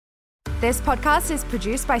This podcast is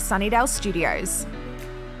produced by Sunnydale Studios.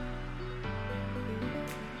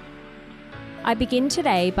 I begin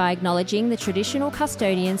today by acknowledging the traditional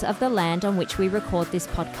custodians of the land on which we record this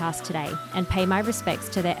podcast today and pay my respects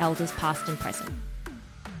to their elders past and present.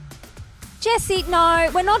 Jessie, no,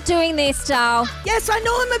 we're not doing this, Dal. Yes, I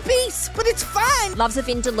know I'm a beast, but it's fine. Loves a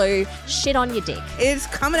Vindaloo, shit on your dick. It's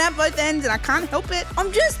coming out both ends and I can't help it.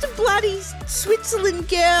 I'm just a bloody Switzerland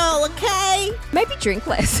girl, okay? Maybe drink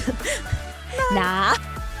less. Nah,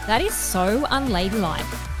 that is so unladylike.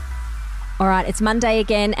 All right, it's Monday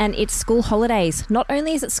again and it's school holidays. Not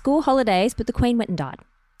only is it school holidays, but the Queen went and died.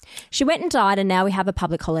 She went and died and now we have a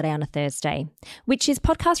public holiday on a Thursday, which is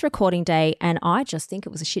podcast recording day, and I just think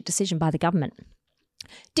it was a shit decision by the government.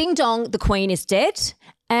 Ding dong, the Queen is dead,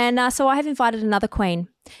 and so I have invited another Queen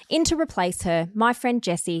in to replace her, my friend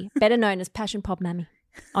Jessie, better known as Passion Pop Mammy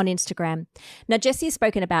on Instagram. Now, Jessie has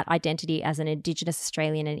spoken about identity as an Indigenous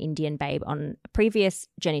Australian and Indian babe on previous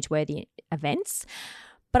Journey to Worthy events,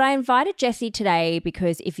 but I invited Jessie today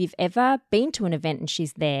because if you've ever been to an event and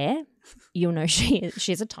she's there, you'll know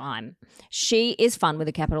she's a time. She is fun with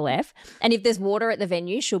a capital F. And if there's water at the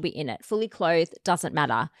venue, she'll be in it. Fully clothed, doesn't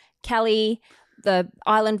matter. Callie, the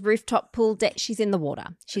island rooftop pool deck, she's in the water.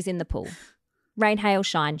 She's in the pool. Rain, hail,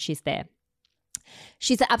 shine, she's there.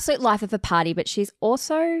 She's the absolute life of a party, but she's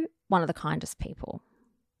also one of the kindest people.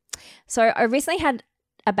 So I recently had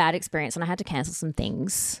a bad experience and I had to cancel some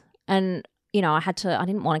things. And, you know, I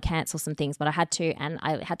didn't want to cancel some things, but I had to, and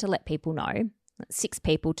I had to let people know. 6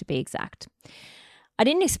 people to be exact. I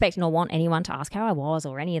didn't expect nor want anyone to ask how I was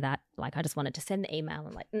or any of that. Like, I just wanted to send the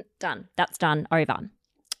email and done. That's done, over.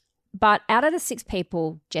 But out of the 6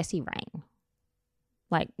 people, Jessie rang.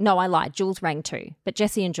 No, I lied. Jules rang too, but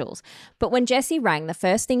Jessie and Jules. But when Jessie rang, the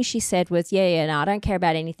first thing she said was, yeah, no, I don't care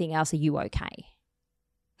about anything else. Are you okay?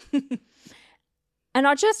 And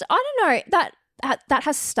I don't know, that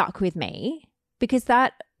has stuck with me because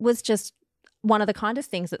that was just one of the kindest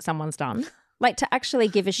things that someone's done. To actually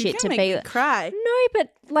give a shit to be. Me cry. No, but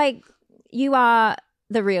you are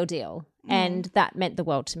the real deal, and that meant the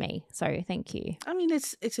world to me. So thank you. I mean,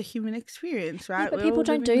 it's a human experience, right? Yeah, but people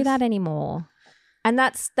don't do that anymore, and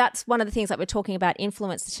that's one of the things that we're talking about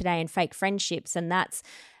influencers today and fake friendships, and that's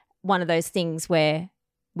one of those things where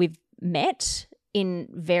we've met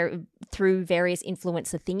through various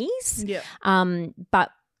influencer thingies. Yeah.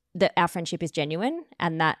 But that our friendship is genuine,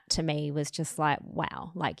 and that to me was just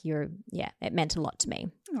wow, it meant a lot to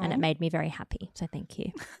me. Aww. And it made me very happy, so thank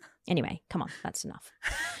you. Anyway, come on, that's enough.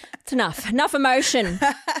 It's enough emotion.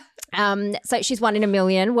 So she's 1 in a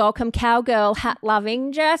million. Welcome, cowgirl hat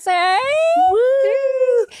loving Jessie.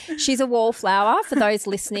 Woo! She's a wallflower for those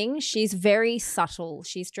listening. She's very subtle.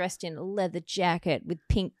 She's dressed in a leather jacket with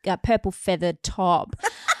purple feathered top.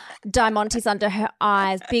 Diamantes under her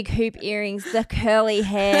eyes, big hoop earrings, the curly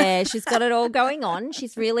hair. She's got it all going on.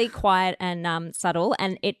 She's really quiet and subtle.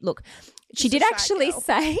 And she did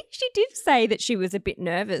say that she was a bit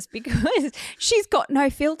nervous because she's got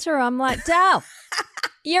no filter. I'm like, Dal,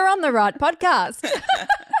 you're on the right podcast.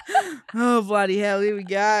 Oh, bloody hell, here we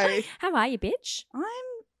go. How are you, bitch?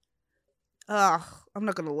 I'm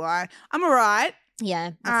not going to lie. I'm all right.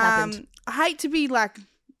 Yeah, what's happened? I hate to be the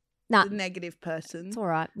negative person. It's all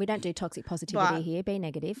right. We don't do toxic positivity here. Be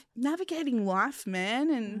negative. Navigating life, man,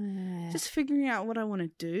 and just figuring out what I want to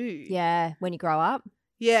do. Yeah, when you grow up.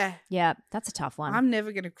 Yeah. Yeah, that's a tough one. I'm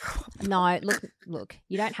never going to grow up. No, look,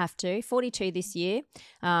 you don't have to. 42 this year,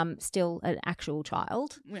 still an actual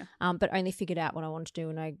child, but only figured out what I want to do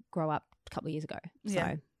when I grow up a couple of years ago. So.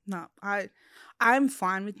 Yeah. No, I'm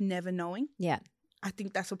fine with never knowing. Yeah. I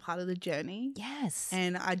think that's a part of the journey. Yes.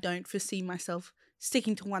 And I don't foresee myself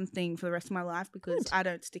sticking to one thing for the rest of my life because I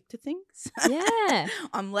don't stick to things. Yeah.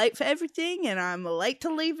 I'm late for everything and I'm late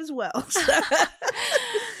to leave as well. So.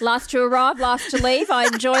 Last to arrive, last to leave. I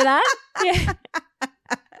enjoy that. Yeah.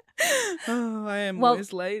 Oh, I am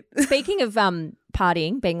always late. Speaking of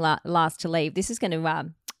partying, being last to leave, this is going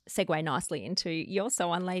to segue nicely into your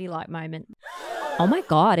so unladylike moment. Oh my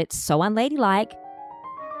God, it's so unladylike.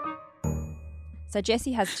 So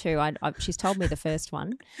Jessie has 2. She's told me the first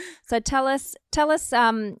one. So tell us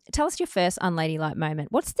your first unladylike moment.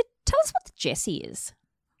 Tell us what the Jessie is.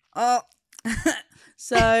 Oh,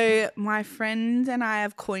 so my friend and I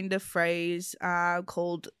have coined a phrase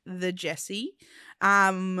called the Jessie,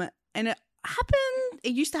 and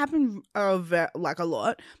it used to happen a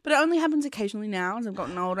lot, but it only happens occasionally now as I've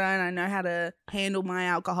gotten older and I know how to handle my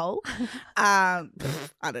alcohol. I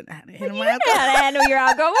don't know how to handle my alcohol. You know how to handle your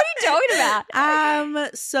alcohol. What are you talking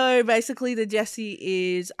about? So basically the Jessie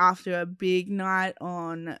is after a big night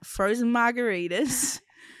on frozen margaritas,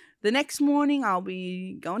 the next morning I'll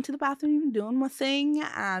be going to the bathroom, doing my thing,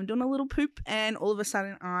 doing a little poop, and all of a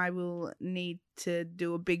sudden I will need to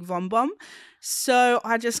do a big vom bomb. So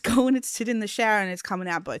I just go and sit in the shower and it's coming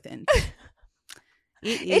out both ends.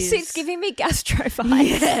 It's giving me gastro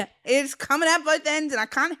vibes. Yeah, it's coming out both ends and I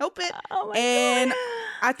can't help it. Oh my God.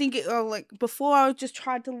 I think before I just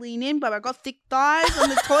tried to lean in, but I got thick thighs on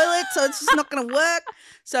the toilet, so it's just not going to work.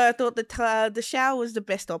 So I thought the shower was the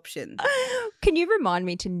best option. Can you remind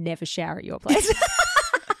me to never shower at your place?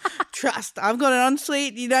 Trust, I've got an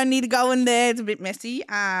ensuite. You don't need to go in there. It's a bit messy.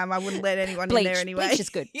 I wouldn't let anyone in there anyway. Bleach is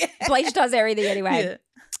good. Yeah. Bleach does everything anyway. Yeah.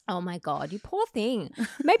 Oh my God, you poor thing.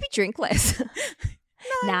 Maybe drink less.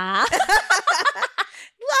 Nah.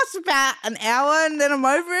 Lasts about an hour and then I'm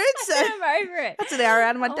over it. So I'm over it. That's an hour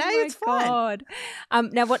out of my day. It's fine. God.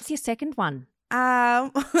 Now, what's your second one? I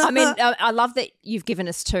mean, I love that you've given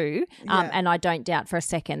us 2, and I don't doubt for a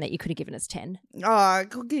second that you could have given us 10. Oh, I'll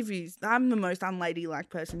give you. I'm the most unladylike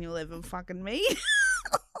person you'll ever fucking meet.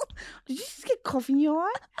 Did you just get coffee in your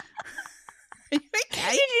eye? Are you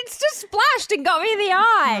okay? It's just splashed and got me in the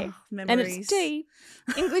eye. Oh, memories. And it's tea.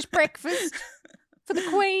 English breakfast for the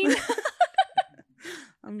Queen.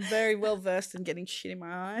 I'm very well versed in getting shit in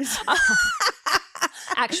my eyes.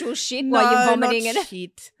 Actual shit while you're vomiting not it.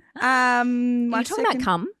 Shit. Are you talking about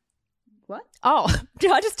cum? What? Oh,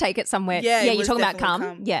 did I just take it somewhere? Yeah, you're talking about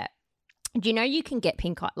cum? Yeah. Do you know you can get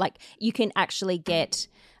pink eye? Like you can actually get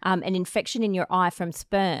an infection in your eye from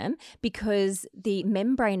sperm because the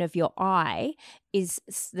membrane of your eye is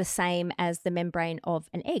the same as the membrane of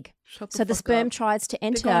an egg. So the sperm tries to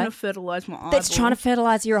enter. They're trying to fertilise my eyeball. That's trying to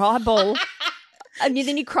fertilise your eyeball. And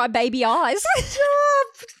then you cry baby eyes. Stop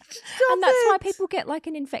and that's it. why people get like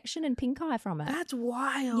an infection and pink eye from it. That's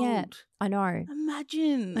wild. Yeah, I know.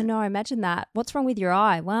 Imagine. I know. Imagine that. What's wrong with your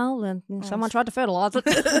eye? Well, someone tried to fertilise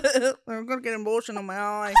it. I'm going to get an abortion on my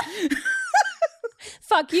eye.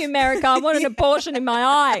 Fuck you, America. I want an abortion in my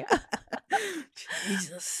eye.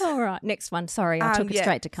 Jesus. All right. Next one. Sorry, I took it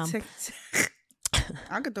straight to cum.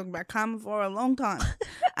 I could talk about cum for a long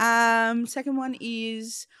time. Second one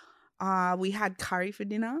is we had curry for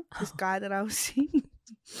dinner. This guy that I was seeing.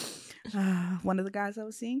 One of the guys I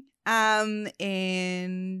was seeing. And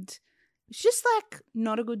it's just like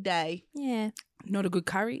not a good day. Yeah. Not a good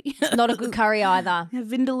curry. Not a good curry either. Yeah,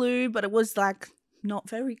 vindaloo, but it was like not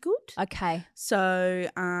very good. Okay. So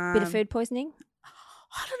bit of food poisoning?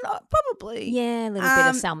 I don't know, probably. Yeah, a little bit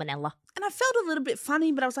of salmonella. And I felt a little bit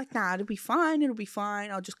funny, but I was like, nah, it'll be fine.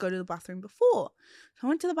 I'll just go to the bathroom before. So I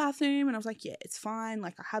went to the bathroom and I was like, yeah, it's fine.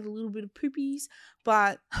 Like I had a little bit of poopies,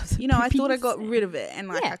 but you know, I thought I got rid of it and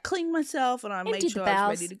like I cleaned myself and I made sure I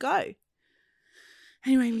was ready to go.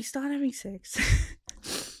 Anyway, we started having sex.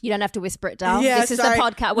 You don't have to whisper it, Dale. Yeah, this is the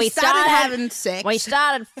podcast. We started having sex. We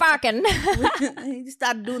started fucking. We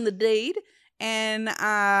started doing the deed and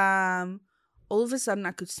all of a sudden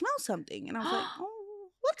I could smell something and I was like, oh,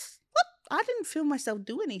 what? I didn't feel myself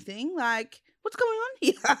do anything. Like, what's going on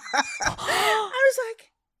here? I was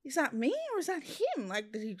like, is that me or is that him?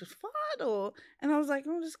 Like, did he just fart or? And I was like,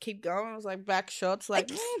 I'll just keep going. I was like, back shots, like,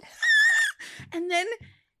 and then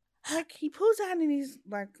like he pulls out and he's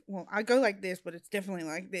like, well, I go like this, but it's definitely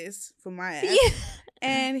like this for my ass. Yeah.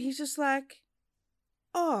 And he's just like,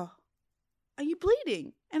 oh, are you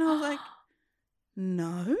bleeding? And I was like,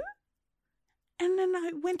 no. And then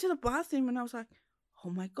I went to the bathroom and I was like, oh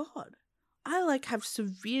my God, I like have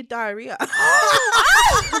severe diarrhea. And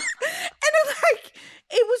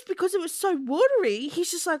it was because it was so watery. He's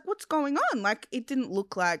just like, what's going on? Like, it didn't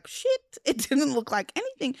look like shit. It didn't look like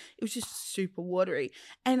anything. It was just super watery.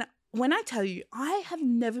 And when I tell you, I have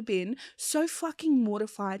never been so fucking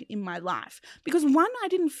mortified in my life. Because one, I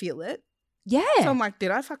didn't feel it. Yeah. So I'm like,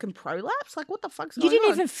 did I fucking prolapse? Like, what the fuck's going on? You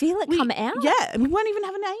didn't even feel it come out? Yeah. And we weren't even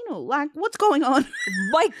having anal. Like, what's going on?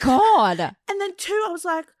 My God. And then two, I was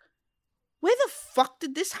like, where the fuck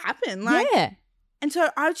did this happen? Like, yeah. And so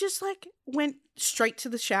I just like went straight to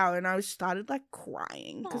the shower and I started like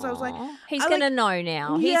crying because I was like, he's going to know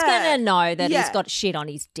now. Yeah. He's going to know that he's got shit on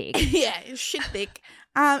his dick. Yeah, shit dick.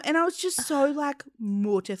 And I was just so like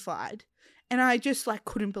mortified and I just like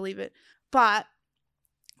couldn't believe it. But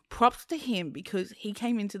props to him because he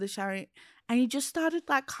came into the shower and he just started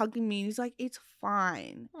like hugging me and he's like, it's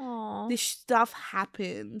fine. Aww. This stuff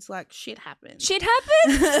happens. Like shit happens. Shit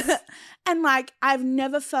happens? And like I've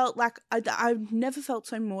never felt like I've never felt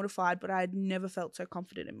so mortified, but I'd never felt so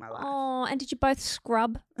confident in my life. Oh, and did you both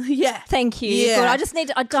scrub? Yeah. Thank you. Yeah. Good. I just need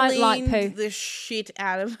to, I don't like poo. The shit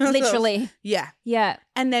out of Literally. Yeah. Yeah.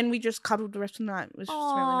 And then we just cuddled the rest of the night. It was just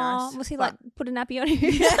really nice. Was he like put a nappy on you?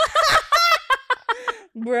 Yeah.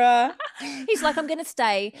 Bruh. He's like, I'm going to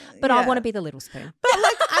stay, but I want to be the little spoon. But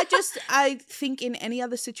like, I think in any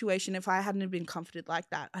other situation, if I hadn't been comforted like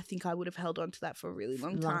that, I think I would have held on to that for a really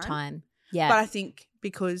long time. Yeah. But I think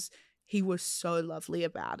because he was so lovely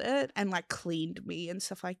about it and like cleaned me and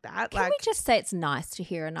stuff like that. Can we just say it's nice to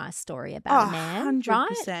hear a nice story about a man, 100%.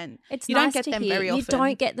 right? It's you nice don't get to them hear. very often. You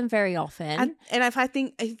don't get them very often. And if I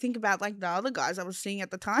think about like the other guys I was seeing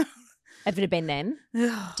at the time. If it had been them,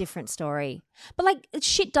 different story. But like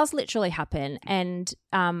shit does literally happen, and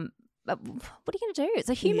what are you going to do? It's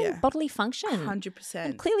a human bodily function. 100%.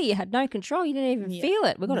 And clearly you had no control. You didn't even feel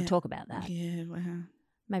it. We've got to talk about that. Yeah, wow.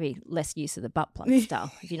 Maybe less use of the butt plug style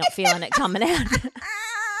if you're not feeling it coming out.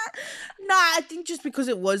 No, I think just because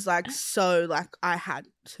it was like so like I had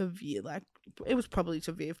severe like it was probably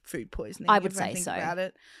severe food poisoning. I would say so. About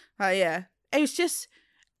it, yeah, it was just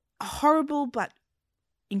a horrible but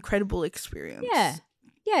incredible experience.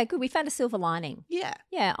 Yeah, good. We found a silver lining. Yeah.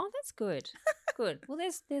 Oh, that's good. Good. Well,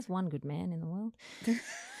 there's one good man in the world. If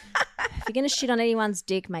you're going to shit on anyone's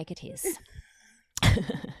dick, make it his.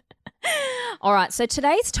 All right, so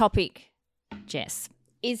today's topic, Jess,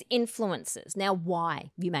 is influencers. Now,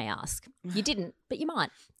 why, you may ask? You didn't, but you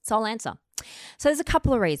might. So I'll answer. So there's a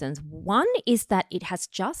couple of reasons. One is that it has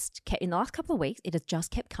just kept, in the last couple of weeks, it has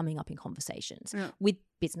just kept coming up in conversations with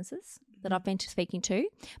businesses that I've been speaking to,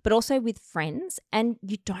 but also with friends, and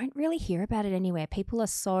you don't really hear about it anywhere. People are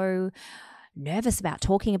so nervous about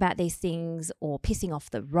talking about these things or pissing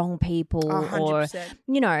off the wrong people 100%. or,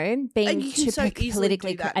 you know, being too so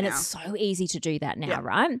politically correct. And it's so easy to do that now,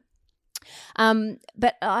 right?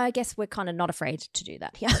 But I guess we're kind of not afraid to do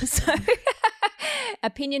that here. So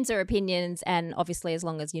opinions are opinions, and obviously as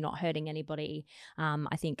long as you're not hurting anybody,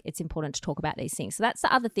 I think it's important to talk about these things. So that's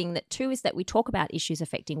the other thing that too is that we talk about issues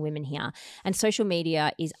affecting women here, and social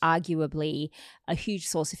media is arguably a huge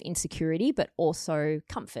source of insecurity but also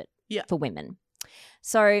comfort for women.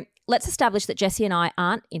 So let's establish that Jessie and I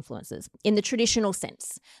aren't influencers in the traditional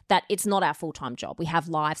sense, that it's not our full-time job. We have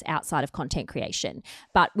lives outside of content creation,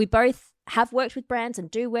 but we both have worked with brands and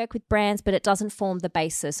do work with brands, but it doesn't form the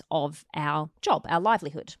basis of our job, our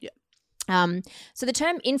livelihood. So the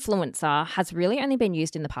term influencer has really only been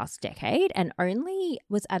used in the past decade and only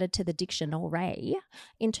was added to the dictionary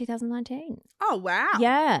in 2019. Oh, wow.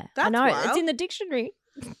 Yeah, That's I know. wild. It's in the dictionary.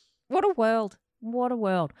 What a world. What a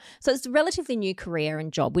world. So it's a relatively new career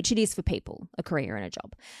and job, which it is for people, a career and a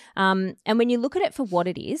job. And when you look at it for what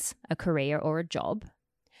it is, a career or a job,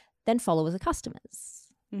 then followers are customers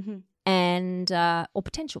and or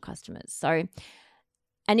potential customers. So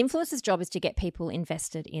an influencer's job is to get people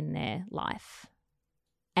invested in their life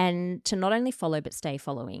and to not only follow but stay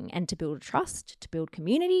following, and to build trust, to build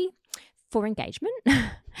community for engagement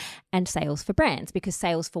and sales for brands, because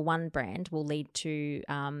sales for one brand will lead to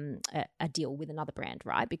a deal with another brand,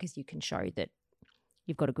 right? Because you can show that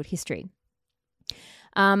you've got a good history.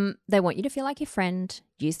 They want you to feel like your friend,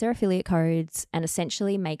 use their affiliate codes, and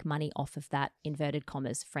essentially make money off of that inverted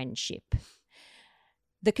commas friendship.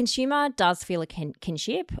 The consumer does feel a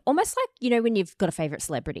kinship, almost like, you know, when you've got a favorite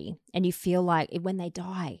celebrity and you feel like when they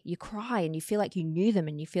die, you cry and you feel like you knew them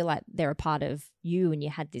and you feel like they're a part of you and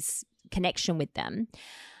you had this connection with them.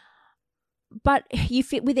 But you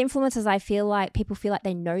feel, with influencers, I feel like people feel like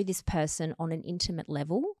they know this person on an intimate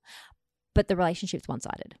level, but the relationship's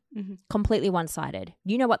one-sided, completely one-sided.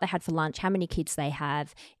 You know what they had for lunch, how many kids they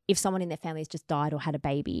have, if someone in their family has just died or had a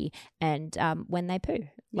baby, and when they poo,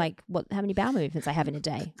 like how many bowel movements they have in a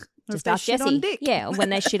day. Just ask Jessie. Yeah, or when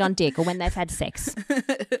they shit on dick or when they've had sex.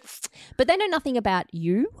 But they know nothing about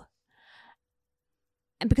you,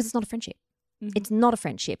 and because it's not a friendship. It's not a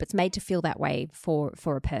friendship. It's made to feel that way for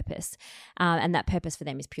a purpose, and that purpose for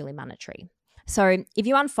them is purely monetary. So if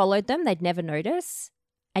you unfollowed them, they'd never notice,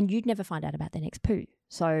 and you'd never find out about their next poo.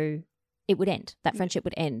 So it would end. That friendship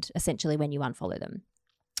would end essentially when you unfollow them.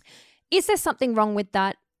 Is there something wrong with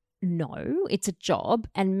that? No, it's a job,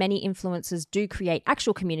 and many influencers do create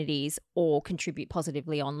actual communities or contribute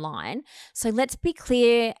positively online. So let's be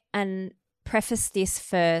clear and preface this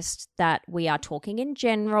first that we are talking in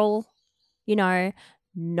general. You know,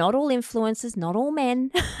 not all influencers, not all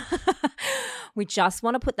men. We just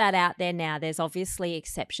want to put that out there now. There's obviously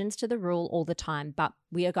exceptions to the rule all the time, but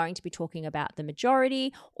we are going to be talking about the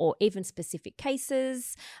majority or even specific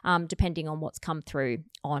cases, depending on what's come through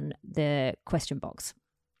on the question box.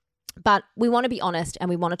 But we want to be honest and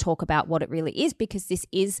we want to talk about what it really is, because this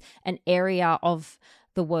is an area of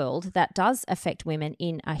the world that does affect women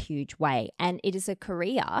in a huge way. And it is a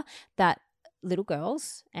career that little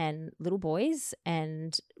girls and little boys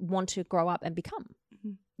and want to grow up and become,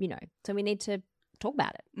 you know. So we need to talk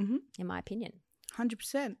about it, in my opinion.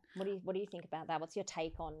 100%. What do you think about that? What's your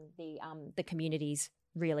take on the communities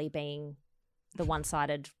really being the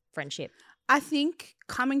one-sided friendship? I think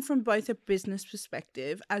coming from both a business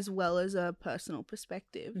perspective as well as a personal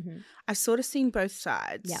perspective, I've sort of seen both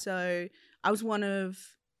sides. Yeah. So I was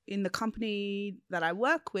in the company that I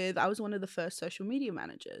work with, I was one of the first social media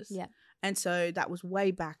managers. Yeah. And so that was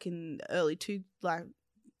way back in the early 2000.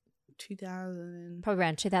 Probably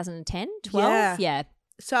around 2010, 12? Yeah.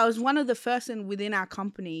 So I was one of the first within our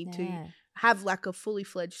company to have like a fully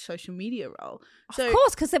fledged social media role. So, of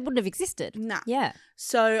course, because they wouldn't have existed. Nah. Yeah.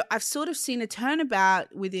 So I've sort of seen a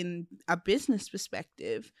turnabout within a business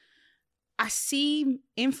perspective. I see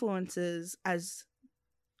influencers as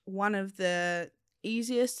one of the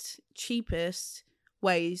easiest, cheapest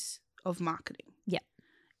ways of marketing. Yeah.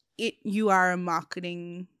 You are a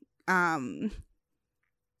marketing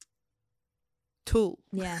tool.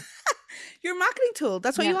 Yeah. You're a marketing tool.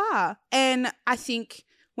 That's what Yeah. you are. And I think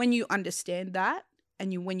when you understand that,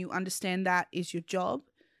 and when you understand that is your job,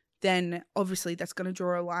 then obviously that's going to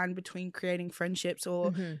draw a line between creating friendships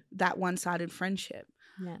or that one-sided friendship.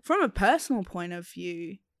 Yeah. From a personal point of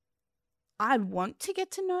view, I want to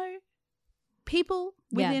get to know people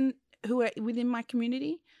who are within my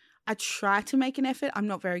community. I try to make an effort. I'm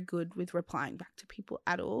not very good with replying back to people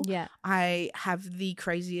at all. Yeah. I have the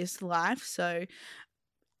craziest life, so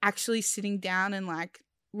actually sitting down and like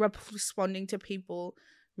responding to people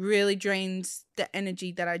really drains the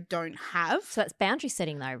energy that I don't have. So that's boundary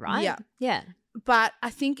setting though, right? Yeah. Yeah. But I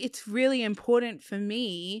think it's really important for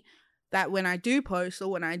me that when I do post or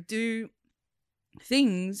when I do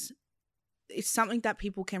things, it's something that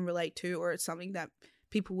people can relate to, or it's something that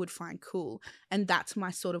people would find cool. And that's my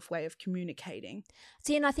sort of way of communicating.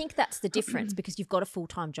 See, and I think that's the difference because you've got a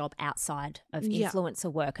full-time job outside of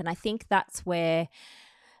influencer work. And I think that's where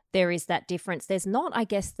there is that difference. There's not, I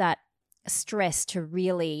guess, that stress to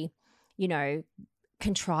really,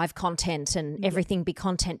 contrive content and everything be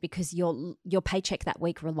content because your paycheck that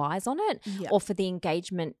week relies on it, or for the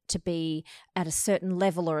engagement to be at a certain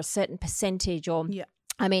level or a certain percentage or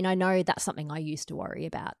I mean, I know that's something I used to worry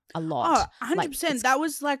about a lot. Oh, 100%. That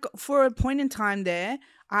was like, for a point in time there,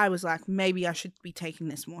 I was like, maybe I should be taking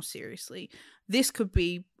this more seriously. This could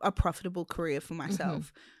be a profitable career for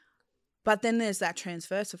myself. But then there's that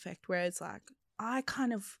transverse effect where it's like, I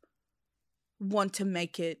kind of want to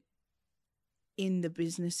make it in the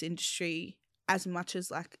business industry as much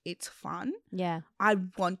as like it's fun. Yeah. I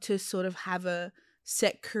want to sort of have a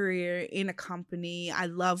set career in a company. I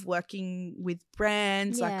love working with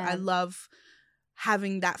brands. Yeah. Like I love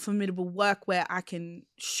having that formidable work where I can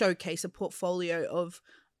showcase a portfolio of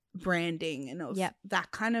branding and of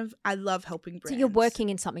that kind of, I love helping brands. So you're working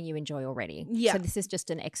in something you enjoy already. Yeah. So this is just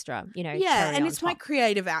an extra, and it's my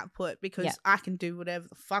creative output because Yeah. I can do whatever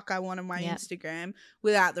the fuck I want on my Instagram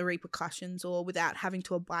without the repercussions or without having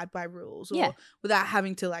to abide by rules or without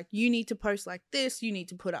having to like, you need to post like this, you need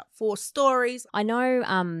to put up 4 stories. I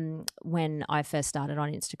know when I first started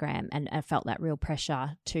on Instagram and I felt that real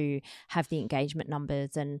pressure to have the engagement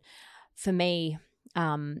numbers, and for me,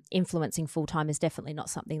 influencing full-time is definitely not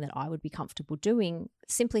something that I would be comfortable doing,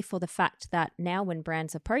 simply for the fact that now when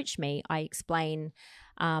brands approach me, I explain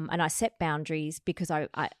and I set boundaries because I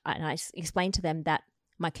explain to them that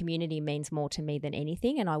my community means more to me than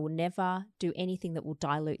anything, and I will never do anything that will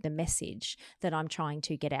dilute the message that I'm trying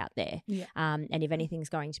to get out there. Yeah. And if anything's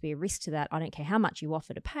going to be a risk to that, I don't care how much you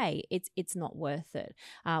offer to pay, it's not worth it.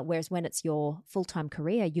 Whereas when it's your full-time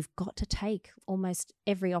career, you've got to take almost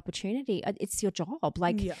every opportunity. It's your job.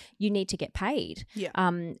 Like you need to get paid.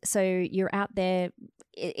 Yeah. So you're out there,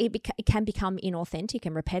 it can become inauthentic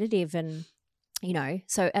and repetitive, and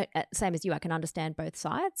so same as you, I can understand both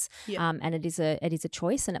sides. Yeah. And it is a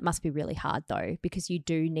choice, and it must be really hard though, because you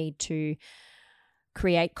do need to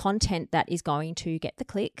create content that is going to get the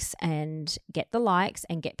clicks and get the likes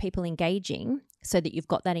and get people engaging, so that you've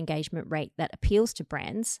got that engagement rate that appeals to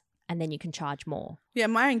brands, and then you can charge more. Yeah,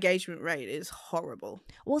 my engagement rate is horrible.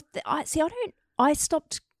 Well, I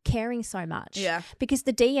stopped caring so much. Yeah. Because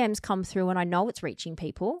the DMs come through and I know it's reaching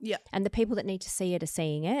people. Yeah. And the people that need to see it are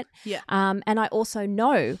seeing it. Yeah. And I also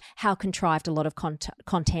know how contrived a lot of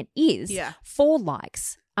content is Yeah. for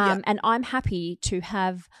likes. And I'm happy to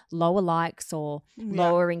have lower likes or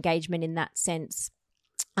lower engagement in that sense,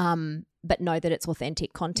 but know that it's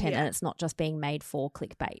authentic content and it's not just being made for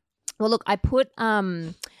clickbait. Well, look, I put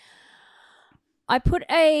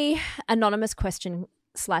a anonymous question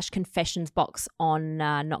 / confessions box on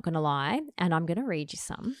Not Gonna Lie, and I'm gonna read you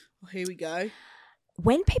some. Well, here we go.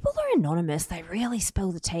 When people are anonymous, they really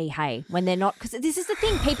spill the tea, hey, when they're not, because this is the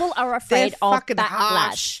thing, people are afraid of backlash.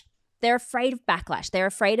 Harsh. they're afraid of backlash. They're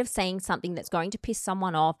afraid of saying something that's going to piss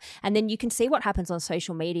someone off. And then you can see what happens on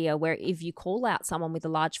social media where if you call out someone with a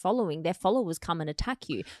large following, their followers come and attack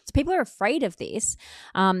you. So people are afraid of this.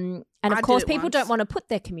 And of course, people don't want to put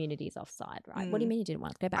their communities offside, right? What do you mean you didn't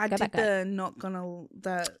want to? Go back. The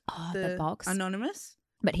box. Anonymous.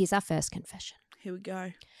 But here's our first confession. Here we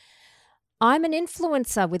go. I'm an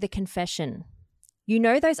influencer with a confession. You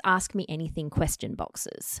know those ask me anything question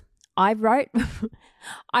boxes. I write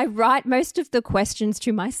most of the questions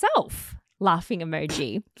to myself. Laughing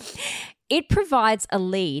emoji. It provides a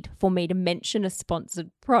lead for me to mention a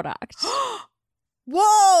sponsored product.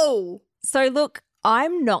 Whoa! So look,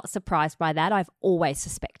 I'm not surprised by that. I've always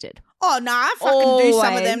suspected. Oh, no, I fucking do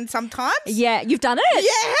some of them sometimes. Yeah, you've done it?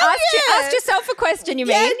 Yeah, hell Ask yourself a question, you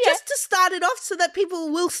mean? Yeah, just to start it off so that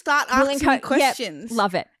people will start asking me questions. Yep,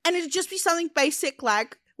 love it. And it'd just be something basic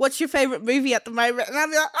like, what's your favourite movie at the moment? And I'd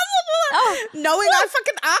be like, knowing I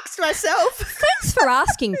fucking asked myself. Thanks for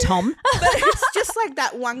asking, Tom. But it's just like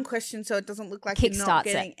that one question so it doesn't look like you're not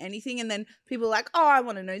getting anything. And then people are like, oh, I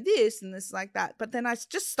want to know this and this like that. But then I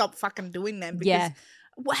just stop fucking doing them because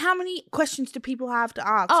how many questions do people have to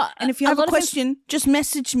ask? And if you have a question, just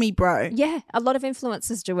message me, bro. Yeah, a lot of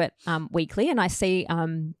influencers do it weekly, and I see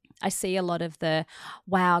a lot of the,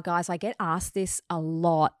 wow, guys, I get asked this a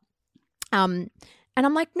lot. And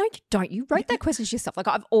I'm like, no, you don't. You wrote that question to yourself. Like,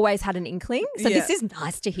 I've always had an inkling. So this is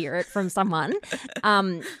nice to hear it from someone.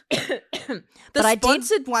 The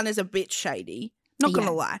sponsored one is a bit shady. Not going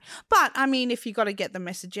to lie. But, I mean, if you got to get the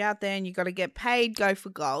message out there and you got to get paid, go for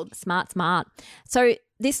gold. Smart. So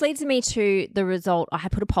this leads me to the result. I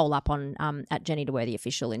had put a poll up on at Jenny DeWorthy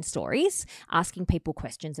Official in stories asking people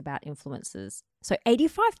questions about influencers. So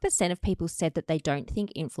 85% of people said that they don't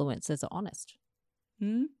think influencers are honest.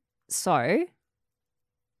 So,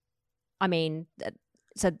 I mean, it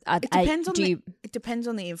depends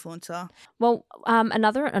on the influencer. Well,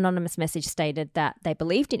 another anonymous message stated that they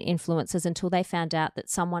believed in influencers until they found out that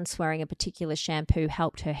someone swearing a particular shampoo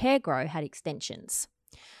helped her hair grow had extensions.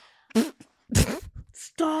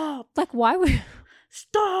 Stop. Like, why would...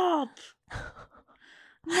 Stop.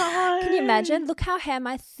 No. Can you imagine? Look how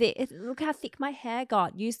thick my hair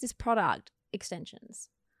got. Use this product. Extensions.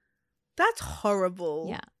 That's horrible.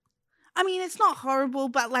 Yeah. I mean, it's not horrible,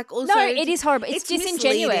 but like also... No, it is horrible. It's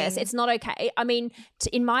disingenuous. Misleading. It's not okay. I mean,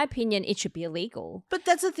 in my opinion, it should be illegal. But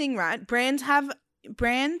that's the thing, right? Brands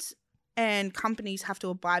and companies have to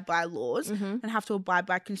abide by laws and have to abide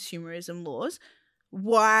by consumerism laws.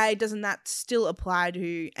 Why doesn't that still apply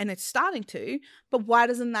to, and it's starting to, but why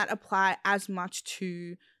doesn't that apply as much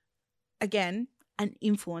to, again, an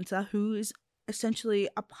influencer who is essentially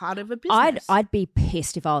a part of a business? I'd be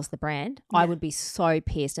pissed if I was the brand. Yeah. I would be so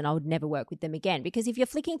pissed and I would never work with them again, because if you're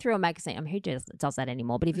flicking through a magazine, I mean, who does that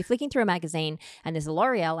anymore? But if you're flicking through a magazine and there's a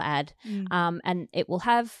L'Oreal ad and it will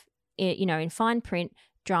have, in fine print,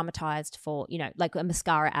 dramatized for, like a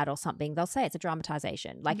mascara ad or something, they'll say it's a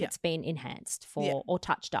dramatization, like it's been enhanced for or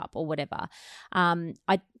touched up or whatever.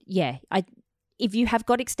 If you have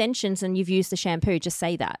got extensions and you've used the shampoo, just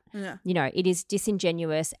say that. Yeah. It is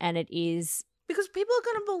disingenuous and it is... Because people are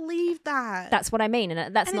going to believe that. That's what I mean,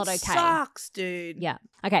 and that's not okay. It sucks, dude. Yeah.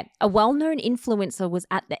 Okay. A well-known influencer was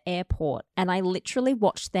at the airport and I literally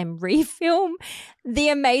watched them refilm The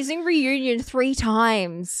Amazing Reunion 3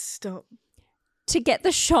 times. Stop. To get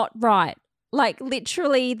the shot right. Like,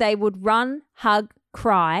 literally, they would run, hug,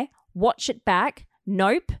 cry, watch it back,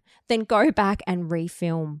 nope, then go back and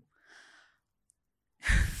refilm.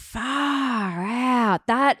 Far out.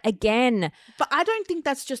 That again. But I don't think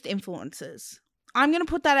that's just influencers. I'm going to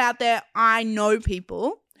put that out there. I know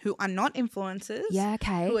people who are not influencers. Yeah,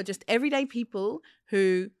 okay. Who are just everyday people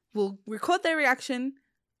who will record their reaction.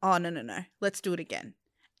 Oh, no. Let's do it again.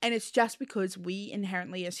 And it's just because we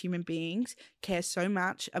inherently as human beings care so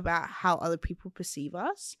much about how other people perceive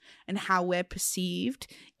us and how we're perceived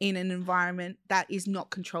in an environment that is not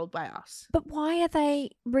controlled by us. But why are they,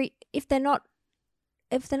 if they're not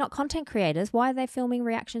content creators, why are they filming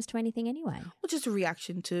reactions to anything anyway? Well, just a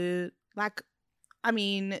reaction to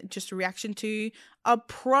just a reaction to a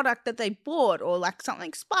product that they bought or like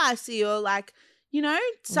something spicy or like,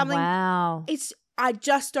 something. Wow. I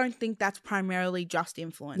just don't think that's primarily just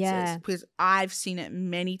influencers because I've seen it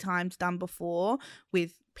many times done before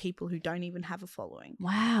with people who don't even have a following.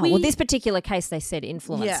 Wow. Well, this particular case, they said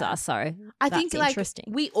influencer, so I think interesting.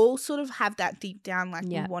 We all sort of have that deep down, like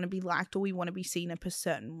we want to be liked or we want to be seen a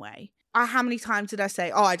certain way. How many times did I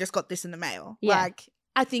say, oh, I just got this in the mail? Yeah. Like,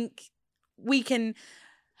 I think we can...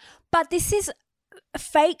 But this is...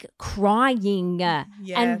 fake crying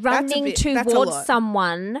and running towards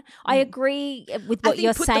someone. I agree with what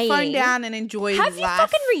you're saying. Put the phone down and enjoy Have life. your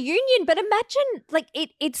fucking reunion. But imagine, like,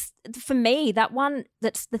 it's for me, that one,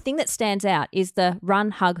 that's the thing that stands out is the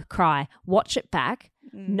run, hug, cry. Watch it back.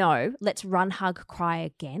 No, let's run, hug, cry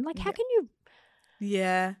again. Like, how can you?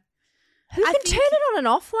 Yeah. Who can turn it on and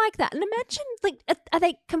off like that? And imagine, like, are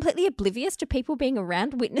they completely oblivious to people being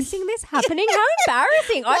around witnessing this happening? How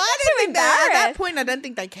embarrassing. I'm too embarrassed. At that point, I don't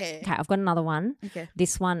think they care. Okay, I've got another one. Okay.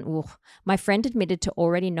 This one, my friend admitted to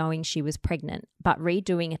already knowing she was pregnant, but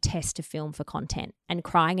redoing a test to film for content and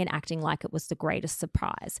crying and acting like it was the greatest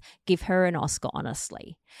surprise. Give her an Oscar,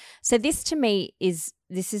 honestly. So this to me is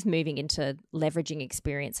moving into leveraging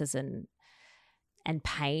experiences and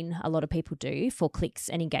pain a lot of people do for clicks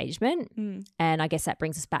and engagement. And I guess that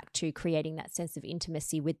brings us back to creating that sense of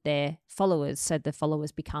intimacy with their followers so the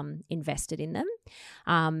followers become invested in them,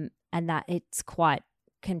 and that it's quite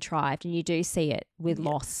contrived. And you do see it with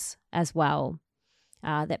loss as well,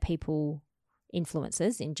 that people,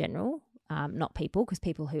 influencers in general, not people, because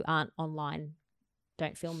people who aren't online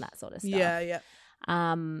don't film that sort of stuff. Yeah.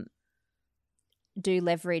 Do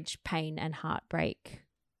leverage pain and heartbreak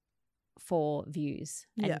for views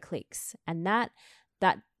and clicks, and that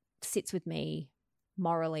sits with me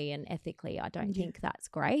morally and ethically. I don't think that's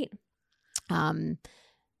great,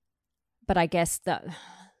 but I guess the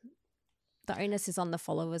onus is on the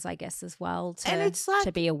followers, I guess, as well,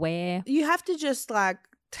 to be aware. You have to just like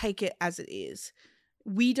take it as it is.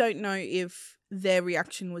 We don't know if their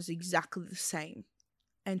reaction was exactly the same,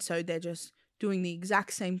 and so they're just doing the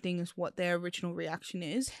exact same thing as what their original reaction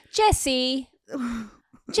is. Jessie,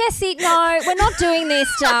 no, we're not doing this,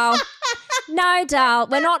 Dal. No, Dal,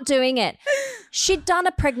 we're not doing it. She'd done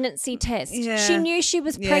a pregnancy test. Yeah. She knew she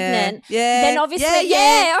was pregnant. Yeah. Then obviously,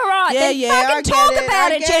 all right. Then fucking talk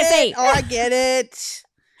about it, Jessie. I get it.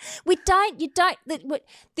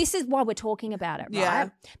 This is why we're talking about it, right? Yeah.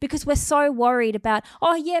 Because we're so worried about,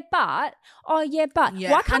 but. Yeah,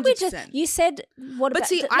 why can't 100%. We just, you said, what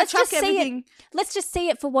about, let's just see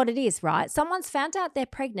it for what it is, right? Someone's found out they're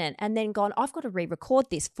pregnant and then gone, I've got to re-record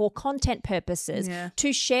this for content purposes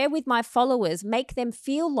to share with my followers, make them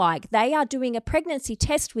feel like they are doing a pregnancy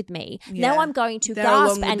test with me. Yeah. Now I'm going to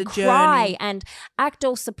gasp and cry and act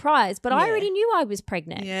all surprised, but I already knew I was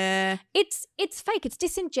pregnant. Yeah. It's fake. It's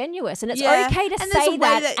disingenuous, and it's okay to say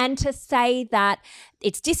that and to say that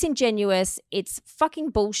it's disingenuous, it's fucking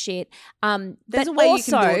bullshit. There's a way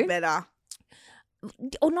also, you can do it better.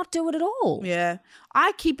 Or not do it at all. Yeah.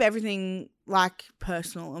 I keep everything like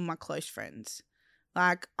personal and my close friends.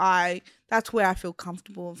 Like that's where I feel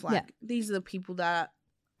comfortable of like these are the people that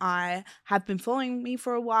I have been following me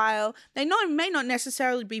for a while. They may not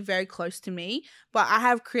necessarily be very close to me, but I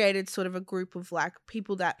have created sort of a group of like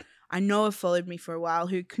people that I know have followed me for a while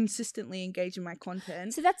who consistently engage in my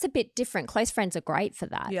content. So that's a bit different. Close friends are great for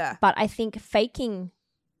that. Yeah. But I think faking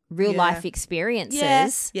real life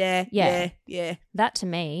experiences. Yeah. That to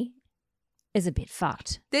me is a bit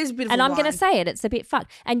fucked. There's a bit of and a I'm going to say it, it's a bit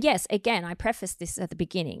fucked. And yes, again, I prefaced this at the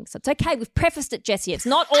beginning. So it's okay, we've prefaced it, Jessie. It's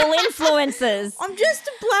not all influencers. I'm just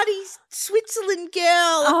a bloody Switzerland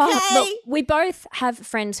girl, okay? Look, we both have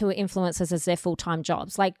friends who are influencers as their full-time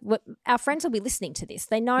jobs. Like, our friends will be listening to this.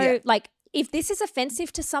 They know, like, if this is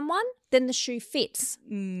offensive to someone, then the shoe fits,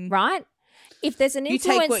 right? If there's an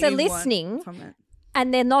influencer listening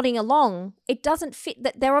and they're nodding along, it doesn't fit.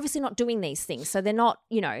 That they're obviously not doing these things, so they're not,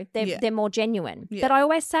 they're more genuine. Yeah. But I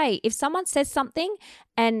always say, if someone says something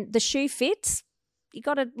and the shoe fits, you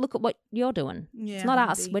got to look at what you're doing. Yeah, it's not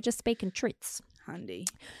us. We're just speaking truths. Handy.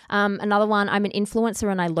 Another one, I'm an influencer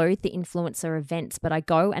and I loathe the influencer events, but I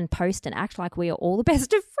go and post and act like we are all the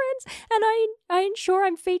best of friends, and I ensure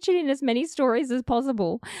I'm featured in as many stories as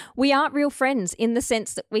possible. We aren't real friends in the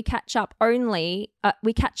sense that we catch up only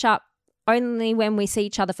when we see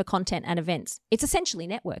each other for content and events. It's essentially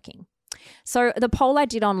networking. So the poll I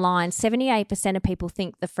did online, 78% of people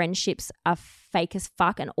think the friendships are fake as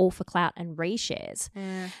fuck and all for clout and reshares.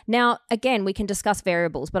 Yeah. Now, again, we can discuss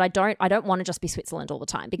variables, but I don't want to just be Switzerland all the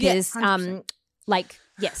time because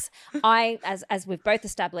yes, as we've both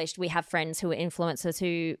established, we have friends who are influencers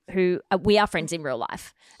who we are friends in real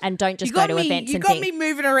life and don't just go to events and things. You got me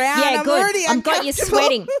moving around. Yeah, I'm good. already I've got you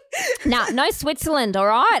sweating. Nah, no Switzerland, all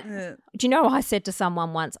right? Yeah. Do you know what I said to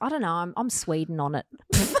someone once? I don't know, I'm Sweden on it.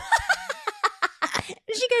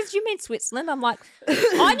 She goes, do you mean Switzerland? I'm like,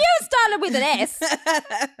 I knew it started with an S.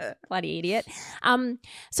 Bloody idiot.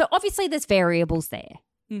 So obviously there's variables there.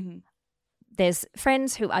 Mm-hmm. there's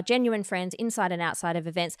friends who are genuine friends inside and outside of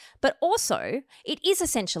events, but also it is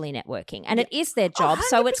essentially networking and it is their job.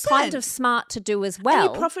 So it's kind of smart to do as well.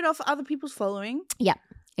 And you profit off other people's following. Yeah,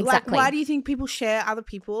 exactly. Like, why do you think people share other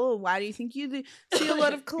people? Or why do you think you see a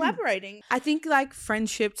lot of collaborating? I think like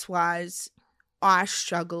friendships wise, I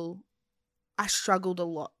struggled a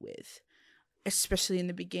lot with, especially in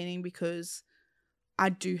the beginning, because I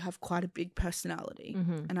do have quite a big personality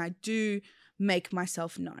and I do make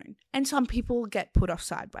myself known. And some people get put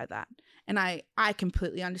offside by that. And I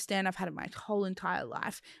completely understand. I've had it my whole entire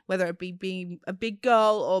life, whether it be being a big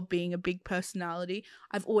girl or being a big personality.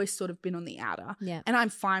 I've always sort of been on the outer. Yeah. And I'm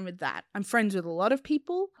fine with that. I'm friends with a lot of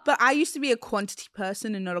people, but I used to be a quantity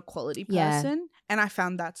person and not a quality person. And I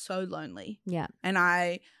found that so lonely. Yeah. And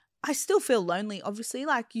I still feel lonely, obviously.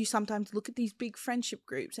 Like, you sometimes look at these big friendship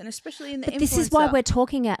groups, and especially in the But this is why we're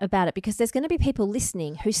talking about it, because there's going to be people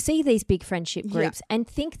listening who see these big friendship groups and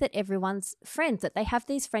think that everyone's friends, that they have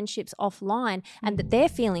these friendships offline and that their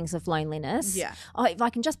feelings of loneliness, if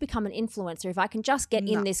I can just become an influencer, if I can just get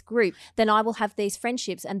in this group, then I will have these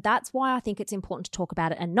friendships. And that's why I think it's important to talk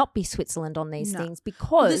about it and not be Switzerland on these things,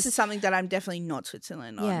 because this is something that I'm definitely not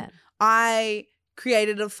Switzerland on. I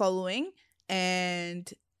created a following, and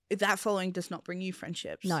that following does not bring you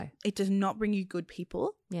friendships. No. It does not bring you good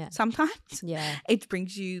people. Yeah. Sometimes. Yeah. It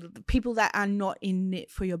brings you people that are not in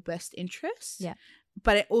it for your best interests. Yeah.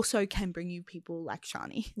 But it also can bring you people like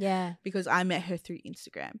Shani. Yeah. Because I met her through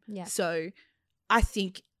Instagram. Yeah. So I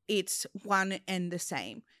think it's one and the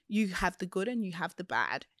same. You have the good and you have the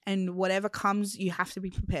bad. And whatever comes, you have to be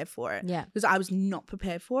prepared for it. Yeah. Because I was not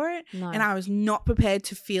prepared for it. No. And I was not prepared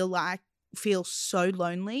to feel so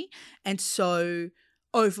lonely and so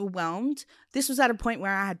overwhelmed. This was at a point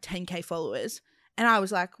where I had 10,000 followers, and I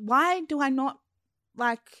was like, why do I not,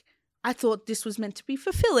 like, I thought this was meant to be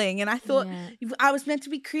fulfilling, and I thought I was meant to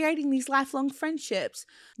be creating these lifelong friendships.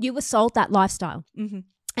 You were sold that lifestyle.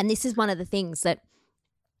 And this is one of the things that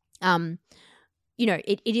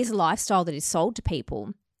it is a lifestyle that is sold to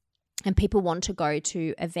people, and people want to go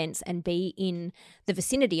to events and be in the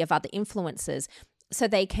vicinity of other influencers so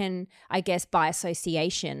they can, I guess, by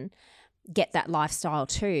association, get that lifestyle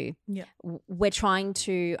too. Yeah. We're trying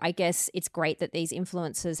to, I guess it's great that these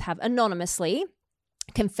influencers have anonymously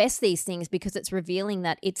confessed these things, because it's revealing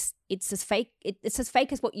that it's as fake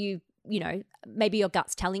as what maybe your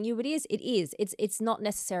gut's telling you it is. It's not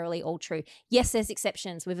necessarily all true. Yes, there's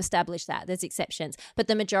exceptions. We've established that. There's exceptions. But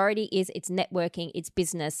the majority is it's networking, it's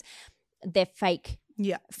business. They're fake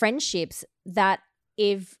friendships that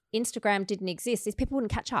if Instagram didn't exist, these people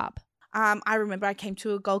wouldn't catch up. I remember I came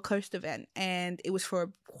to a Gold Coast event, and it was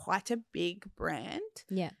for quite a big brand.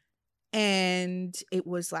 Yeah. And it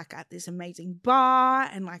was like at this amazing bar,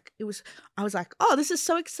 and I was like, oh, this is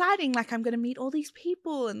so exciting. Like, I'm going to meet all these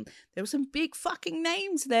people, and there were some big fucking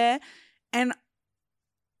names there. And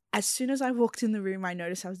as soon as I walked in the room, I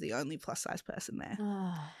noticed I was the only plus size person there.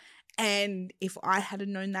 And if I had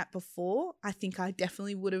known that before, I think I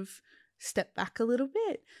definitely would have stepped back a little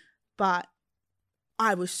bit. But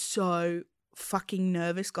I was so fucking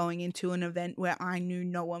nervous going into an event where I knew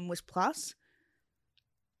no one was plus.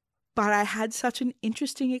 But I had such an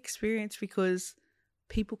interesting experience, because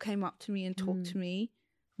people came up to me and talked to me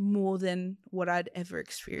more than what I'd ever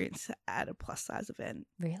experienced at a plus size event.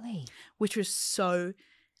 Really? Which was so,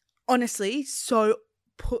 honestly,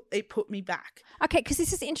 it put me back. Okay, because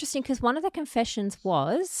this is interesting, because one of the confessions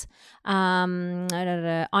was, I'm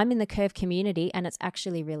in the curve community and it's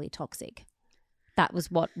actually really toxic. That was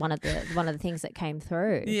what one of the things that came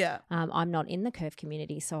through. Yeah. I'm not in the curve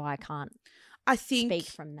community, so I can't speak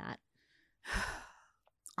from that.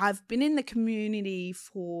 I've been in the community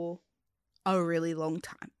for a really long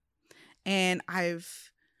time, and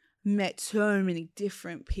I've met so many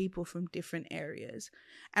different people from different areas.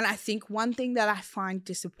 And I think one thing that I find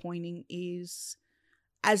disappointing is,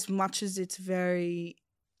 as much as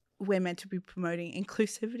we're meant to be promoting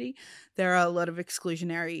inclusivity, there are a lot of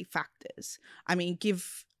exclusionary factors. I mean,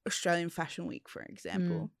 give Australian Fashion Week, for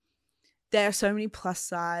example. There are so many plus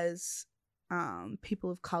size people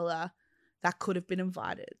of colour that could have been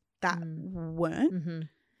invited that weren't. Mm-hmm.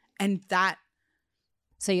 And that...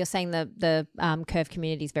 So you're saying the curve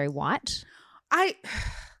community is very white? I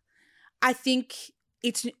think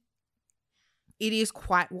it is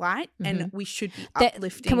quite white, and we should be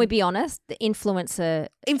uplifting. Can we be honest? The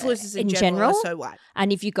influencers in general are so white.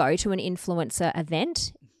 And if you go to an influencer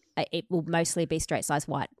event, it will mostly be straight-sized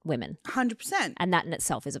white women. 100%. And that in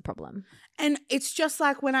itself is a problem. And it's just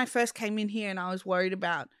like when I first came in here and I was worried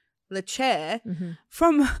about the chair,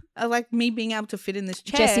 from like me being able to fit in this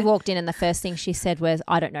chair. Jessie walked in and the first thing she said was,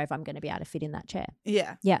 I don't know if I'm going to be able to fit in that chair.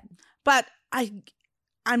 Yeah. Yeah. But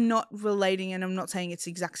I'm not relating, and I'm not saying it's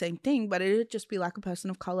the exact same thing, but it would just be like a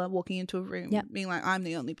person of color walking into a room, being like, I'm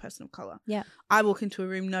the only person of color. Yeah. I walk into a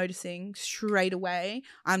room noticing straight away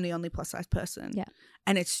I'm the only plus size person. Yeah.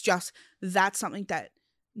 And it's just, that's something that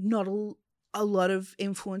not a lot of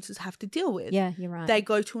influencers have to deal with. Yeah, you're right. They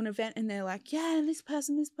go to an event and they're like, yeah, this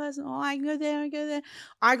person, oh, I can go there.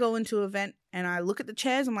 I go into an event and I look at the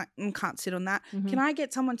chairs. I'm like, can't sit on that. Can I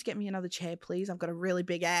get someone to get me another chair, please? I've got a really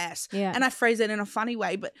big ass. Yeah. And I phrase it in a funny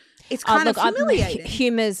way, but it's kind of humiliating.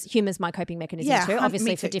 Humor's my coping mechanism too,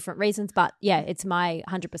 obviously for different reasons, but yeah, it's my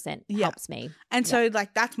 100% helps me. And so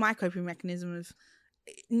like that's my coping mechanism of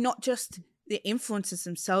not just the influencers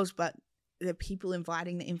themselves, but the people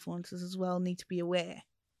inviting the influencers as well need to be aware.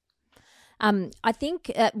 I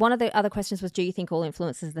think one of the other questions was, do you think all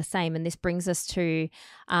influencers are the same? And this brings us to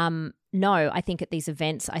no, I think at these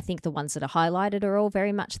events, I think the ones that are highlighted are all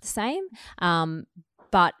very much the same.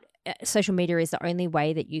 But social media is the only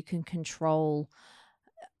way that you can control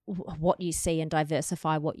what you see and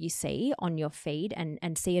diversify what you see on your feed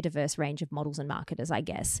and see a diverse range of models and marketers, I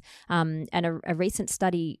guess. And a recent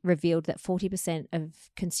study revealed that 40% of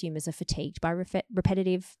consumers are fatigued by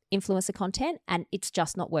repetitive influencer content, and it's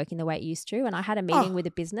just not working the way it used to. And I had a meeting with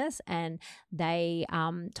a business, and they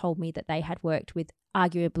told me that they had worked with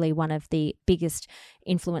arguably one of the biggest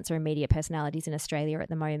influencer and media personalities in Australia at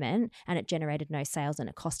the moment, and it generated no sales and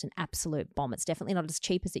it cost an absolute bomb. It's definitely not as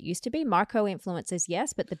cheap as it used to be. Micro influencers,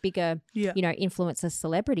 yes, but the bigger, influencers,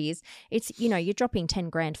 celebrities, it's, you're dropping 10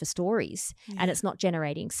 grand for stories and it's not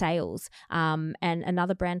generating sales. And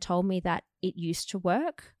another brand told me that it used to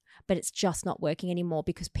work, but it's just not working anymore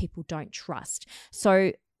because people don't trust.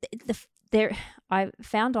 So I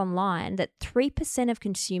found online that 3% of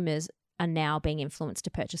consumers are now being influenced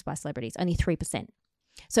to purchase by celebrities, only 3%.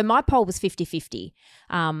 So my poll was 50-50,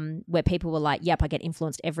 where people were like, yep, I get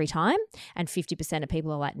influenced every time. And 50% of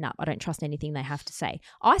people are like, no, I don't trust anything they have to say.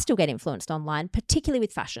 I still get influenced online, particularly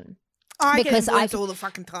with fashion. I get influenced all the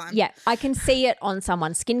fucking time. Yeah, I can see it on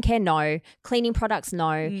someone. Skincare, no. Cleaning products,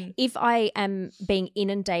 no. If I am being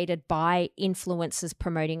inundated by influencers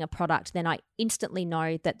promoting a product, then I instantly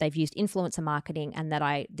know that they've used influencer marketing and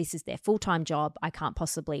that this is their full-time job. I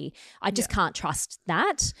just can't trust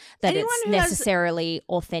that anyone it's necessarily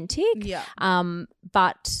authentic. Yeah.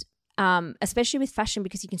 But especially with fashion,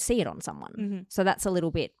 because you can see it on someone. So that's a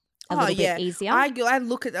little bit easier. I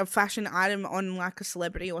look at a fashion item on like a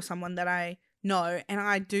celebrity or someone that I know, and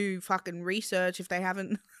I do fucking research if they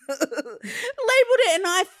haven't labeled it, and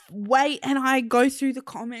I wait and I go through the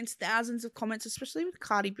comments, thousands of comments, especially with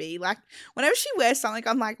Cardi B. Like whenever she wears something,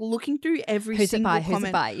 I'm like looking through every single comment. Who's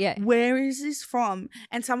it by? Yeah. Where is this from?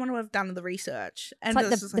 And someone would have done the research. And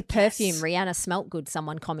it's like the perfume. Yes. Rihanna smelled good.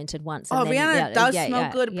 Someone commented once. Rihanna does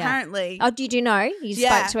smell good. Apparently. Oh, did you know? You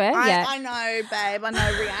spoke to her. I know, babe. I know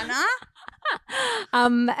Rihanna.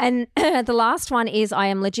 And the last one is, I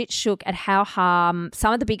am legit shook at how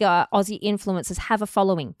some of the bigger Aussie influencers have a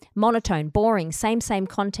following. Monotone, boring, same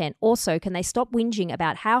content. Also, can they stop whinging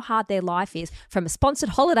about how hard their life is from a sponsored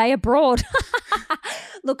holiday abroad?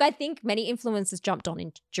 Look, I think many influencers jumped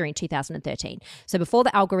on during 2013. So before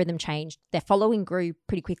the algorithm changed, their following grew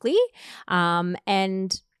pretty quickly.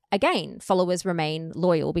 And again, followers remain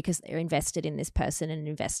loyal because they're invested in this person and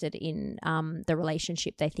invested in the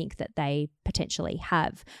relationship they think that they potentially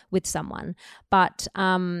have with someone. But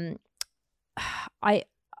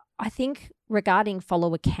I think regarding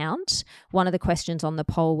follower count, one of the questions on the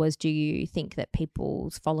poll was, do you think that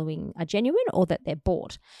people's following are genuine or that they're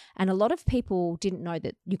bought? And a lot of people didn't know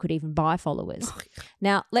that you could even buy followers.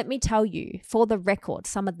 Now, let me tell you, for the record,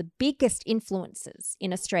 some of the biggest influencers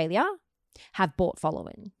in Australia have bought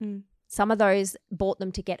following. Some of those bought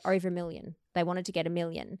them to get over 1 million. They wanted to get 1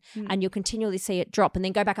 million. And you'll continually see it drop and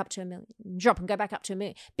then go back up to 1 million, drop and go back up to 1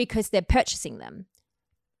 million, because they're purchasing them,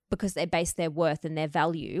 because they base their worth and their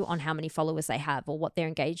value on how many followers they have or what their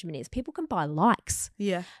engagement is. People can buy likes.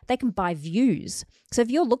 Yeah. They can buy views. So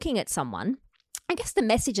if you're looking at someone, I guess the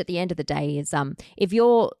message at the end of the day is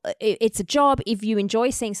it's a job. If you enjoy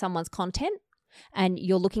seeing someone's content and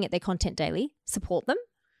you're looking at their content daily, support them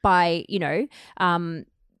by,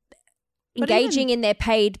 engaging in their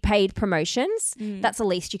paid promotions. That's the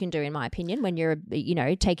least you can do, in my opinion, when you're,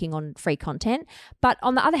 taking on free content. But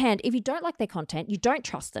on the other hand, if you don't like their content, you don't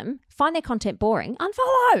trust them, find their content boring,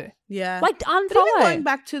 unfollow. Yeah. Unfollow. But even going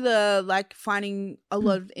back to the, finding a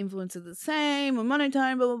lot of influencers the same or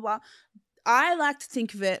monotone, blah, blah, blah. I like to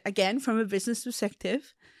think of it, again, from a business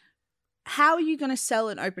perspective. How are you going to sell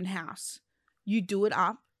an open house? You do it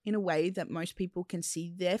up in a way that most people can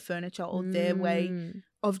see their furniture or their way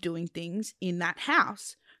of doing things in that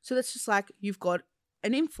house. So that's just like, you've got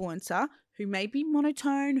an influencer who may be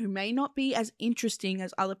monotone, who may not be as interesting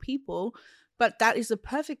as other people, but that is the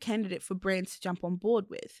perfect candidate for brands to jump on board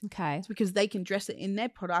with. Okay. It's because they can dress it in their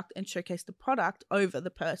product and showcase the product over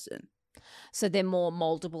the person. So they're more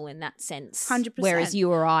moldable in that sense. 100%. Whereas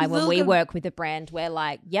you or I, when we Look, work with a brand, we're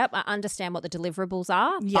like, yep, I understand what the deliverables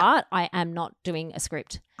are, Yep. but I am not doing a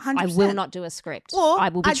script. 100%. I will not do a script. Or I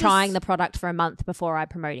will be I trying just- the product for a month before I'm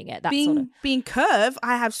promoting it. That being sort of. being Curve,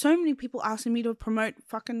 I have so many people asking me to promote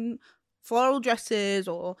fucking floral dresses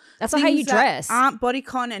or That's not how you things that dress. aren't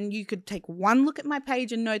bodycon, and you could take one look at my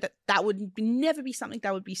page and know that that would never be something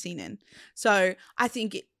that would be seen in. So I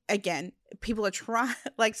think again, people are trying,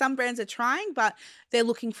 like some brands are trying, but they're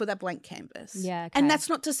looking for that blank canvas. Yeah, okay. And that's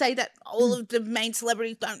not to say that all of the main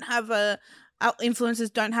celebrities don't have our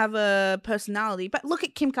influencers don't have a personality, but look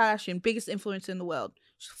at Kim Kardashian, biggest influencer in the world.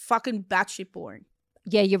 She's fucking batshit boring.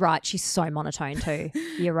 Yeah, you're right. She's so monotone too.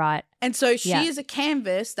 You're right. And so she Yeah. is a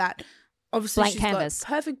canvas that obviously Blank she's canvas. got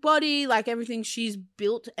perfect body, like everything she's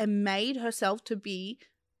built and made herself to be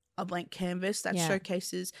a blank canvas that Yeah.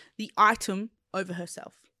 showcases the item over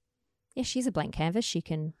herself. Yeah, she's a blank canvas. She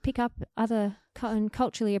can pick up other and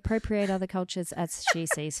culturally appropriate other cultures as she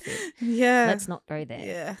sees fit. Yeah. Let's not go there.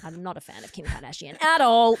 Yeah. I'm not a fan of Kim Kardashian at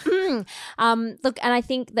all. Look, and I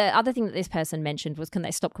think the other thing that this person mentioned was, can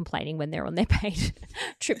they stop complaining when they're on their paid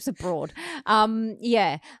trips abroad?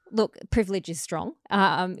 Yeah. Look, privilege is strong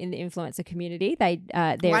in the influencer community. There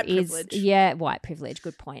White is privilege. white privilege.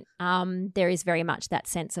 Good point. There is very much that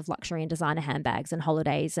sense of luxury and designer handbags and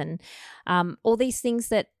holidays and all these things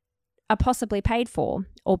that are possibly paid for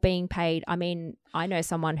or being paid. I mean, I know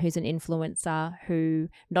someone who's an influencer who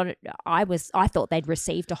I thought they'd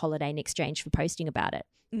received a holiday in exchange for posting about it.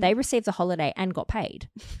 They received the holiday and got paid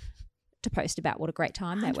to post about what a great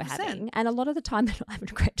time they were 100%. having. And a lot of the time they're not having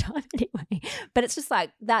a great time anyway. But it's just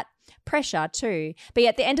like that pressure too. But yeah,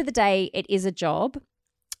 at the end of the day, it is a job.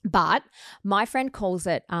 But my friend calls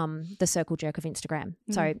it the circle jerk of Instagram.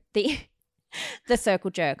 So the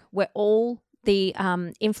circle jerk, where all the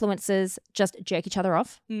influencers just jerk each other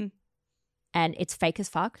off and it's fake as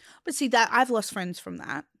fuck. But see, that I've lost friends from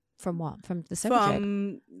that. From what? From the circle jerk?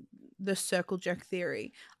 From the circle jerk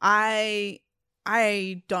theory. I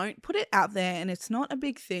don't put it out there, and it's not a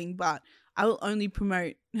big thing, but I will only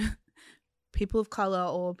promote people of color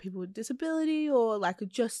or people with disability or like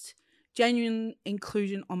just genuine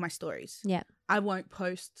inclusion on my stories. Yeah. I won't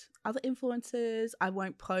post other influencers. I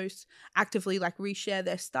won't post actively like reshare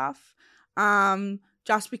their stuff.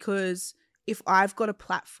 Just because if I've got a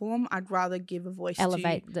platform, I'd rather give a voice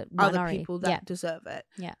Elevate to the other minority. people that deserve it.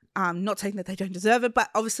 Yeah. Not saying that they don't deserve it, but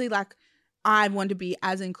obviously like I want to be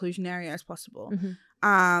as inclusionary as possible.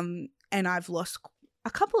 Mm-hmm. And I've lost a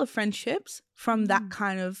couple of friendships from that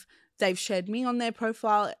kind of, they've shared me on their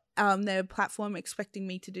profile, their platform, expecting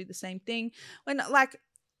me to do the same thing. When like,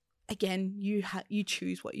 again, you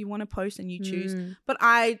choose what you want to post and you choose. But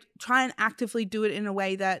I try and actively do it in a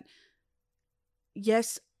way that,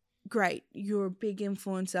 yes, great, you're a big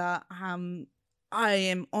influencer. I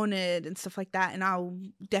am honored and stuff like that. And I'll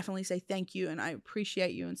definitely say thank you and I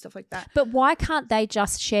appreciate you and stuff like that. But why can't they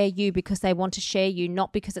just share you because they want to share you,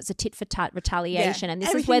 not because it's a tit for tat retaliation? Yeah. And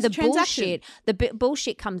this is where the Everything's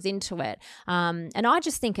bullshit comes into it. And I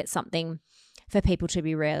just think it's something for people to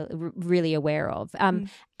be really aware of.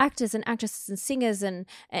 Actors and actresses and singers and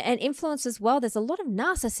influencers as well, there's a lot of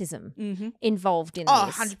narcissism involved in Oh,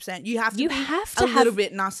 this. 100%. You have to be a little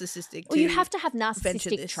bit narcissistic. Well, you have to have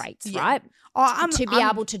narcissistic traits, right? Oh, to be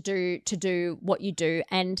able to do what you do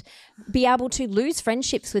and be able to lose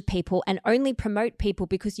friendships with people and only promote people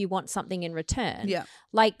because you want something in return. Yeah.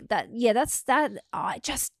 Like that. Yeah, that's that.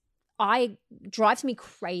 I drives me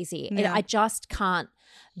crazy. Yeah. I just can't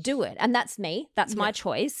do it. And that's me. That's my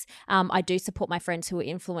choice. I do support my friends who are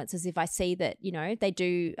influencers if I see that, you know, they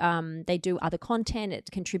do other content, it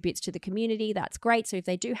contributes to the community. That's great. So if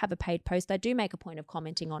they do have a paid post, I do make a point of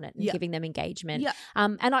commenting on it and giving them engagement. Yeah.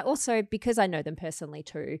 And I also, because I know them personally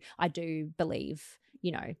too, I do believe,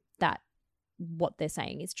 you know, that what they're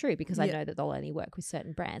saying is true because I know that they'll only work with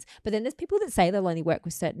certain brands. But then there's people that say they'll only work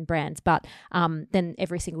with certain brands, but then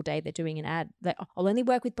every single day they're doing an ad that I'll only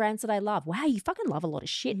work with brands that I love. Wow, you fucking love a lot of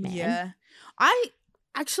shit, man. Yeah.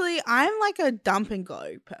 I'm like a dump and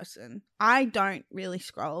go person. I don't really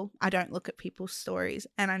scroll. I don't look at people's stories.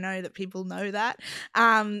 And I know that people know that.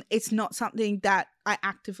 It's not something that I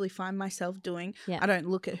actively find myself doing. Yeah. I don't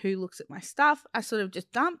look at who looks at my stuff. I sort of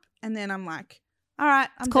just dump and then I'm like, all right,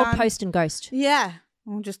 I'm It's called done. post and ghost. Yeah.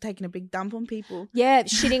 I'm just taking a big dump on people. Yeah,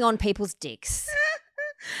 shitting on people's dicks.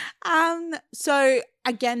 So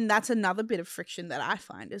again, that's another bit of friction that I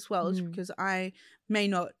find as well, is because I may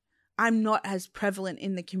not I'm not as prevalent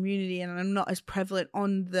in the community and I'm not as prevalent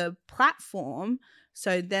on the platform.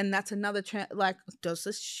 So then that's another like,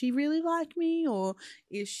 she really like me, or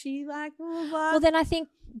is she like blah, blah, blah? Well, then I think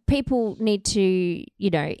people need to,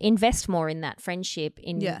 invest more in that friendship,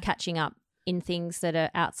 in catching up in things that are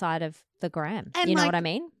outside of the gram. And you know what I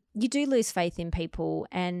mean? You do lose faith in people,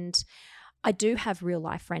 and I do have real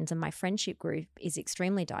life friends, and my friendship group is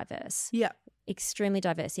extremely diverse. Yeah. Extremely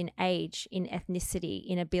diverse in age, in ethnicity,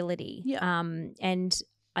 in ability. Yeah.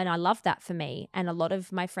 And I love that for me. And a lot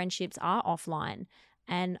of my friendships are offline,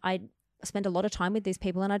 and I spend a lot of time with these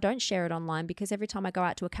people, and I don't share it online because every time I go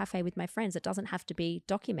out to a cafe with my friends, it doesn't have to be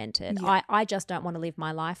documented. Yeah. I just don't want to live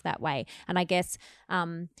my life that way. And I guess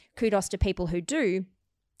kudos to people who do.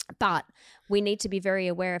 But we need to be very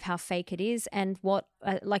aware of how fake it is and what,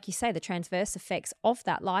 like you say, the transverse effects of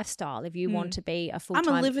that lifestyle if you want to be a full-time...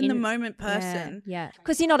 I'm a live-in-the-moment person. Yeah,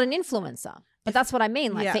 because you're not an influencer. But that's what I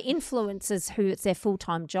mean. Like for influencers who it's their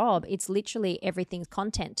full-time job, it's literally everything's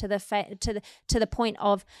content to the point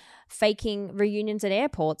of faking reunions at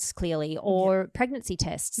airports, clearly, or pregnancy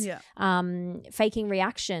tests, faking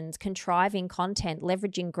reactions, contriving content,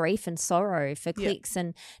 leveraging grief and sorrow for clicks.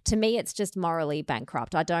 And to me, it's just morally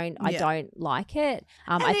bankrupt. I don't like it.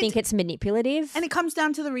 I think it's manipulative, and it comes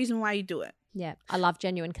down to the reason why you do it. Yeah, I love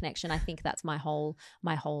genuine connection. I think that's my whole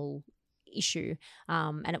issue,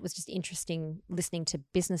 and it was just interesting listening to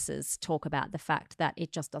businesses talk about the fact that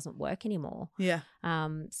it just doesn't work anymore.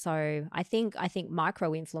 So I think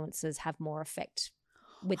micro influencers have more effect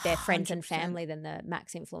with their friends 100%. And family than the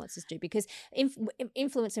max influencers do, because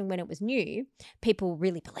influencing when it was new, people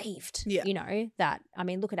really believed, that, I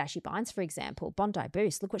mean, look at Ashley Bynes, for example, Bondi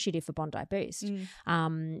Boost, look what she did for Bondi Boost.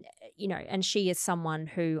 And she is someone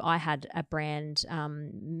who I had a brand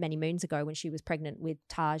many moons ago when she was pregnant with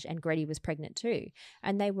Taj, and Grady was pregnant too.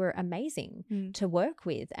 And they were amazing to work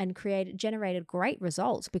with and generated great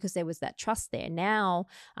results because there was that trust there. Now,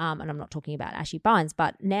 and I'm not talking about Ashley Bynes,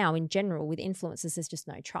 but now in general with influencers, there's just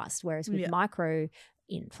no trust, whereas with micro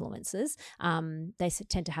influencers, they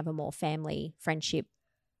tend to have a more family friendship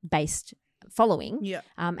based following,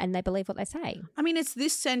 and they believe what they say. I mean, it's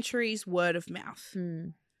this century's word of mouth,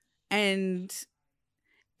 and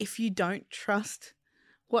if you don't trust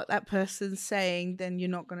what that person's saying, then you're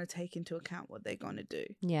not going to take into account what they're going to do.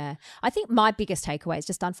 Yeah, I think my biggest takeaway is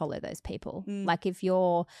just unfollow those people. Like if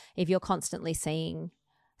you're constantly seeing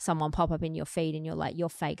someone pop up in your feed and you're like, you're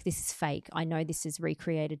fake, this is fake, I know this is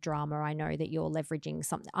recreated drama, I know that you're leveraging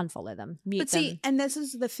something, unfollow them, mute them. See, and this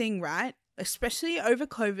is the thing, right? Especially over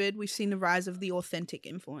COVID, we've seen the rise of the authentic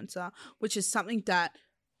influencer, which is something that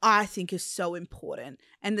I think is so important.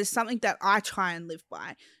 And there's something that I try and live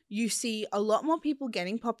by. You see a lot more people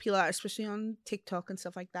getting popular, especially on TikTok and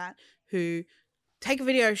stuff like that, who take a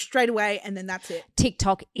video straight away and then that's it.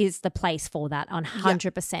 TikTok is the place for that,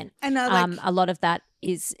 100%. And a lot of that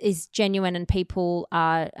is genuine, and people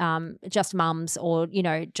are just mums or,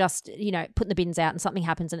 just, putting the bins out and something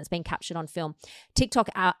happens and it's been captured on film. TikTok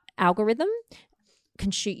algorithm can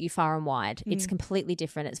shoot you far and wide. It's completely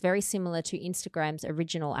different. It's very similar to Instagram's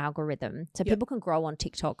original algorithm. So people can grow on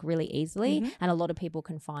TikTok really easily, and a lot of people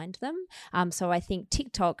can find them. So I think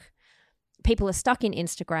TikTok, people are stuck in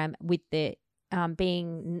Instagram with the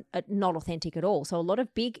being not authentic at all. So a lot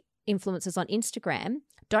of big influencers on Instagram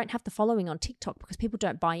don't have the following on TikTok because people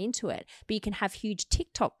don't buy into it. But you can have huge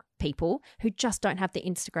TikTok people who just don't have the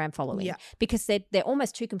Instagram following because they're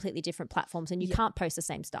almost two completely different platforms, and you can't post the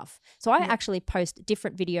same stuff. So I actually post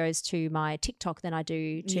different videos to my TikTok than I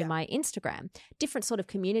do to my Instagram. Different sort of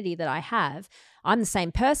community that I have. I'm the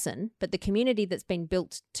same person, but the community that's been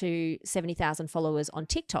built to 70,000 followers on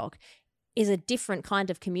TikTok is a different kind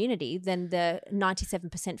of community than the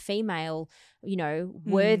 97% female,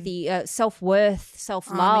 worthy, self-worth,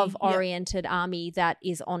 self-love oriented army that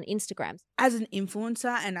is on Instagram. As an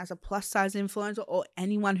influencer and as a plus-size influencer, or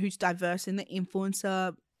anyone who's diverse in the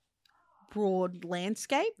influencer broad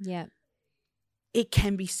landscape, it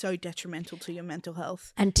can be so detrimental to your mental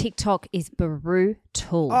health. And TikTok is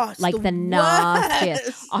brutal. Oh, it's like the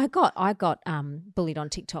nastiest. I got bullied on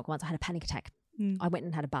TikTok once. I had a panic attack. I went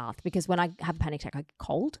and had a bath because when I have a panic attack, I get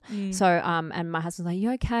cold. So, and my husband's like,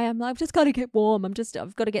 "You okay?" I'm like, "I've just got to get warm.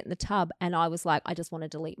 I've got to get in the tub." And I was like, I just want to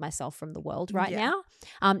delete myself from the world right now.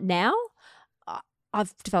 Now,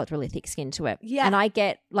 I've developed really thick skin to it. Yeah. And I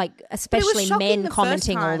get especially men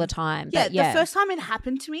commenting all the time. Yeah, the first time it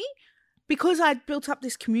happened to me, because I'd built up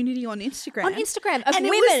this community on Instagram. Of and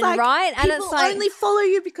women, right? And people only follow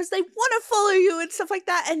you because they want to follow you and stuff like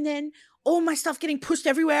that. And then all my stuff getting pushed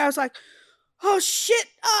everywhere. I was like, oh shit.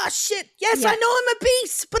 Yes, I know I'm a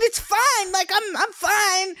beast, but it's fine. Like I'm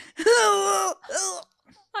fine.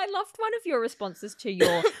 I loved one of your responses to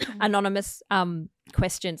your anonymous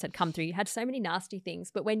questions had come through. You had so many nasty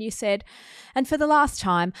things, but when you said, and for the last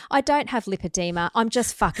time, I don't have lipedema, I'm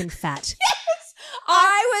just fucking fat. Yes!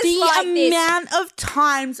 I was like the this. amount of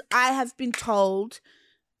times I have been told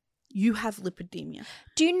you have lipedema.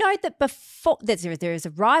 Do you know that before there is a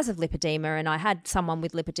rise of lipedema, and I had someone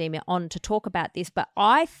with lipedema on to talk about this, but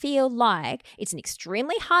I feel like it's an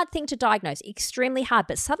extremely hard thing to diagnose, extremely hard,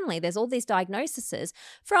 but suddenly there's all these diagnoses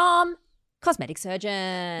from cosmetic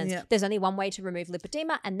surgeons. Yep. There's only one way to remove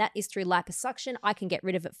lipedema, and that is through liposuction. I can get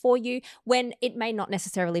rid of it for you when it may not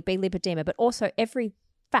necessarily be lipedema, but also every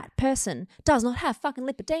fat person does not have fucking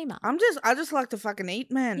lipedema. I just like to fucking eat,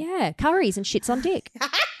 man. Yeah, curries and shits on dick.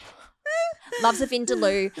 Loves a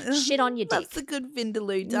Vindaloo, shit on your dick. That's a good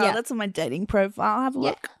Vindaloo, doll. Yeah. That's on my dating profile. Have a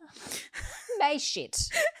look. May shit.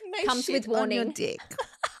 No Comes shit with warning. on your dick.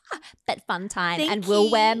 But fun time. Thank and we'll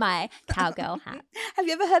you. wear my cowgirl hat. Have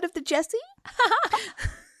you ever heard of the Jessie?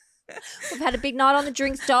 We've had a big night on the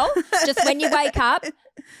drinks, doll. Just when you wake up,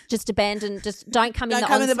 just don't come in Don't the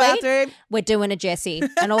come in the ensuite. bathroom. We're doing a Jessie.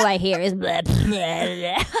 And all I hear is blah, blah,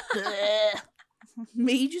 blah.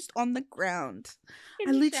 Me just on the ground.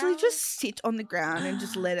 I literally just sit on the ground and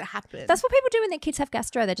just let it happen. That's what people do when their kids have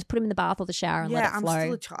gastro. They just put them in the bath or the shower and let it I'm flow.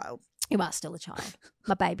 still a child. You are still a child.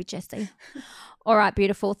 My baby Jessie. All right,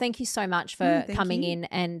 beautiful. Thank you so much for Thank coming you. in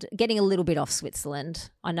and getting a little bit off Switzerland.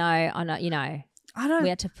 I know, you know. I don't. We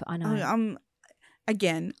had to, I know.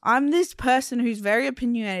 I'm this person who's very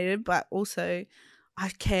opinionated, but also I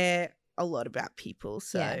care a lot about people.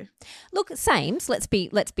 So Yeah. Look, sames. Let's be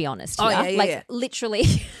honest. Oh, Here. yeah, like yeah. literally.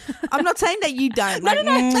 I'm not saying that you don't. Like,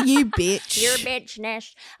 you bitch. You're a bitch,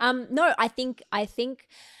 Nash. No, I think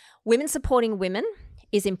women supporting women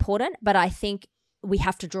is important, but I think we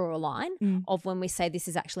have to draw a line of when we say this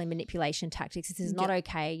is actually manipulation tactics. This is not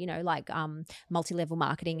okay, you know, like multi-level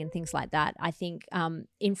marketing and things like that. I think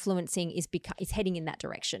influencing is heading in that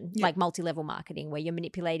direction, like multi-level marketing, where you're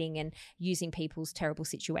manipulating and using people's terrible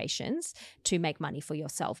situations to make money for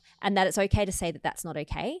yourself. And that it's okay to say that that's not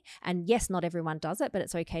okay. And yes, not everyone does it, but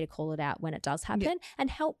it's okay to call it out when it does happen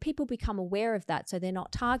and help people become aware of that so they're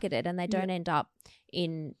not targeted and they don't end up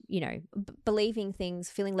in, you know, believing things,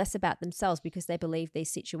 feeling less about themselves because they believe these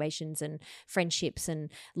situations and friendships and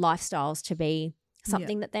lifestyles to be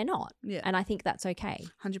something that they're not. Yeah. And I think that's okay.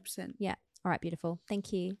 100%. Yeah. All right, beautiful.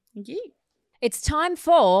 Thank you. Thank you. It's time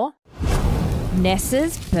for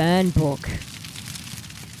Nessa's Burn Book.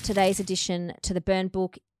 Today's addition to the Burn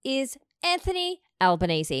Book is Anthony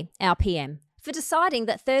Albanese, our PM, for deciding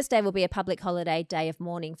that Thursday will be a public holiday day of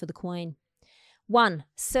mourning for the Queen. 1.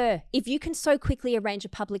 Sir, if you can so quickly arrange a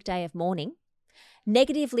public day of mourning,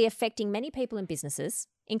 negatively affecting many people and businesses,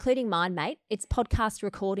 including mine, mate, it's podcast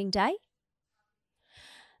recording day,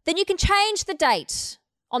 then you can change the date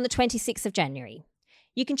on the 26th of January.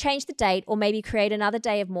 You can change the date or maybe create another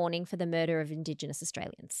day of mourning for the murder of Indigenous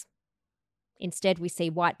Australians. Instead, we see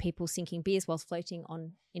white people sinking beers whilst floating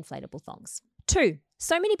on inflatable thongs. 2.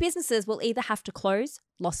 So many businesses will either have to close,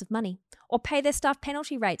 loss of money, or pay their staff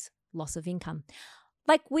penalty rates, loss of income.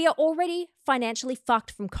 Like, we are already financially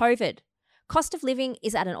fucked from COVID. Cost of living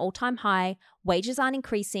is at an all-time high, wages aren't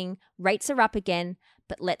increasing, rates are up again,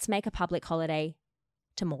 but let's make a public holiday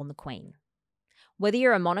to mourn the Queen. Whether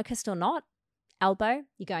you're a monarchist or not, Albo,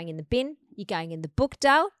 you're going in the bin, you're going in the book,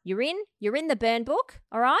 Dale, you're in the burn book,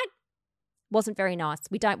 all right? Wasn't very nice.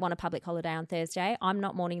 We don't want a public holiday on Thursday. I'm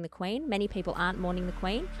not mourning the Queen. Many people aren't mourning the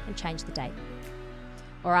Queen, and change the date.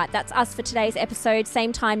 All right, that's us for today's episode.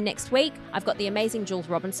 Same time next week. I've got the amazing Jules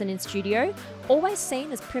Robinson in studio. Always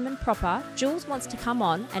seen as prim and proper, Jules wants to come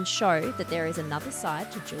on and show that there is another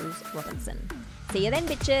side to Jules Robinson. See you then,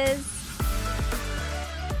 bitches.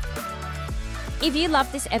 If you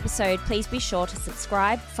love this episode, please be sure to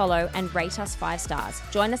subscribe, follow, and rate us 5 stars.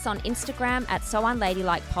 Join us on Instagram at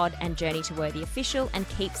SoUnladylikePod and Journey to Worthy Official, and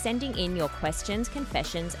keep sending in your questions,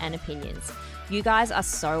 confessions, and opinions. You guys are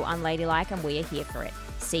so unladylike, and we are here for it.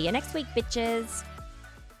 See you next week, bitches.